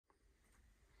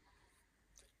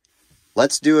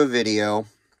let's do a video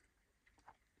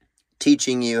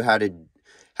teaching you how to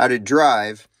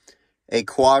drive a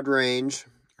Quadrange,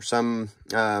 or some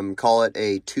call it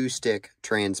a 2-stick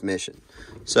transmission.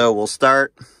 So we'll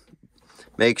start.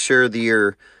 Make sure that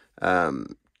your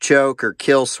choke or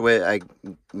kill switch, I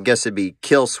guess it'd be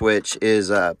kill switch,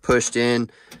 is pushed in.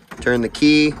 Turn the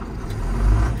key.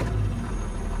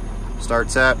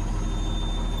 Starts up.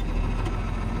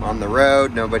 On the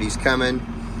road, nobody's coming.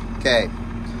 Okay,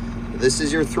 this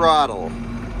is your throttle.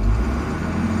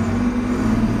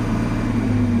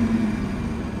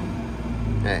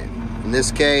 Okay, in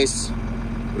this case,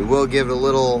 we will give it a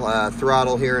little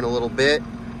throttle here in a little bit,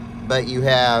 but you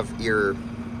have your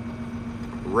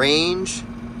range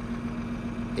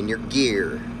and your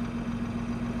gear.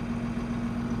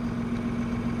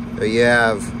 So you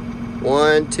have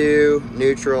 1, 2,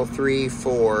 neutral, 3,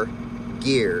 4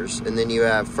 gears, and then you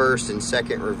have first and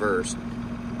second reverse.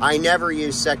 I never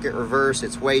use second reverse,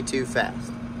 it's way too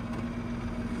fast.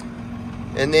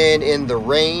 And then in the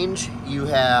range, you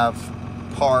have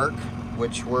park,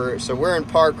 which we're in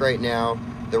park right now.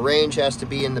 The range has to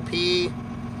be in the P,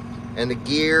 and the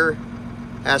gear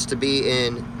has to be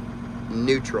in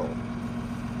neutral.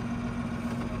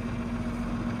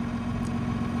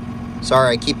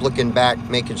 Sorry, I keep looking back,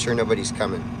 making sure nobody's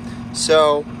coming.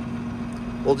 So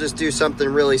we'll just do something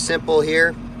really simple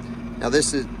here. Now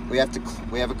this is, we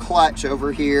have a clutch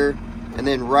over here, and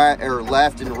then right or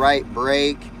left and right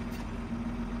brake.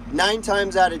 9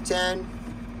 times out of 10,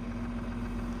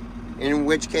 in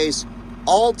which case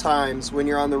all times when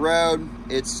you're on the road,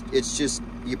 it's just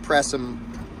you press them,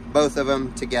 both of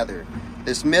them together.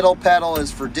 This middle pedal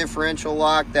is for differential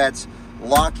lock. That's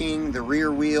locking the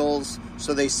rear wheels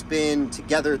so they spin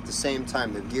together at the same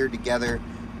time. They're geared together.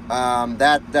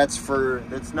 That's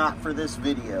not for this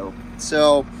video.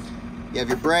 So you have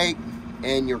your brake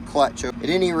and your clutch. At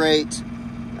any rate,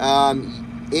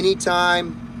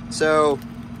 anytime, so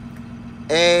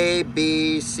A,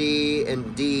 B, C,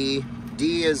 and D.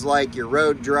 D is like your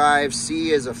road drive.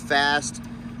 C is a fast.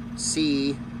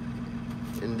 C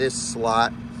in this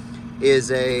slot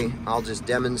is a, I'll just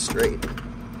demonstrate.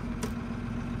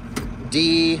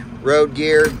 D, road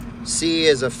gear. C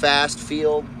is a fast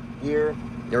field gear,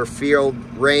 or field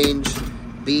range.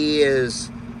 B is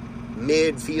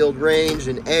mid-field range,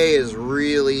 and A is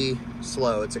really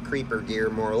slow. It's a creeper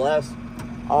gear, more or less.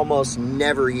 Almost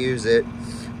never use it.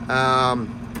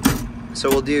 So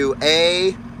we'll do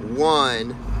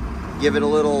A1, give it a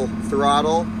little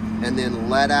throttle, and then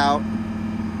let out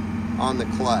on the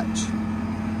clutch.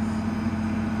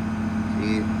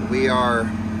 See,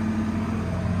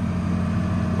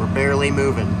 we're barely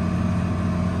moving.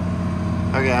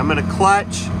 Okay, I'm gonna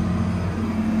clutch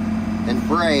and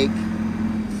brake,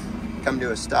 come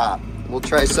to a stop. We'll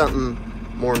try something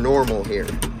more normal here.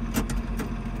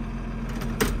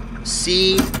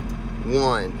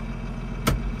 C1.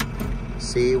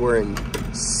 See, we're in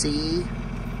C.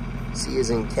 C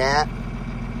is in cat.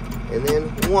 And then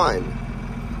 1.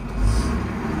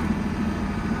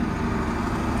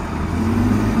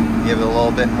 Give it a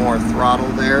little bit more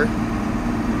throttle there.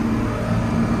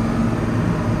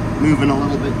 Moving a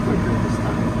little bit quicker this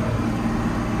time.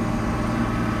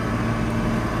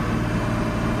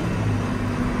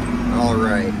 All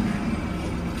right.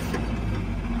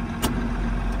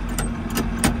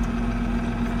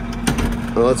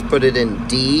 Well, let's put it in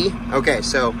D. Okay,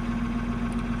 so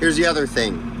here's the other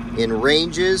thing. In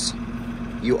ranges,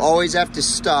 you always have to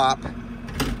stop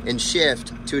and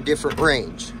shift to a different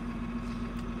range.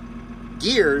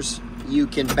 Gears, you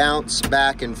can bounce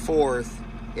back and forth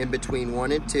in between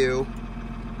 1 and 2,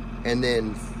 and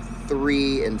then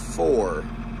 3 and 4.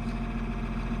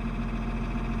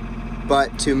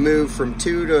 But to move from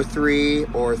 2 to 3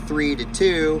 or 3 to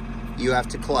 2, you have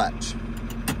to clutch.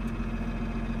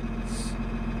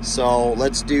 So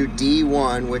let's do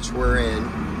D1, which we're in.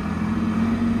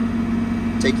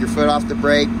 Take your foot off the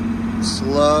brake,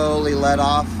 slowly let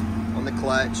off on the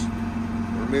clutch.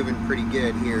 We're moving pretty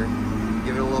good here.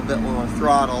 Give it a little bit more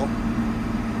throttle.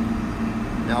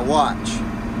 Now watch.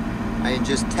 I can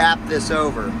just tap this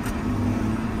over.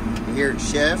 You hear it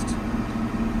shift.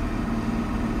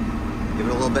 Give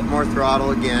it a little bit more throttle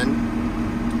again.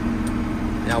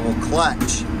 Now we'll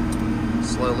clutch.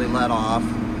 Slowly let off.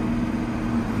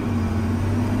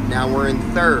 Now we're in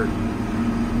 3rd.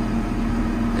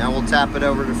 Now we'll tap it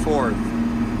over to 4th.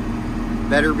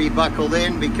 Better be buckled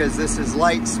in because this is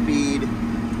light speed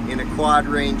in a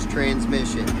Quadrange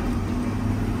transmission.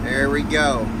 There we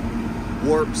go.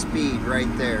 Warp speed right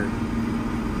there.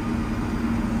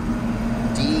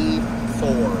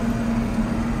 D4.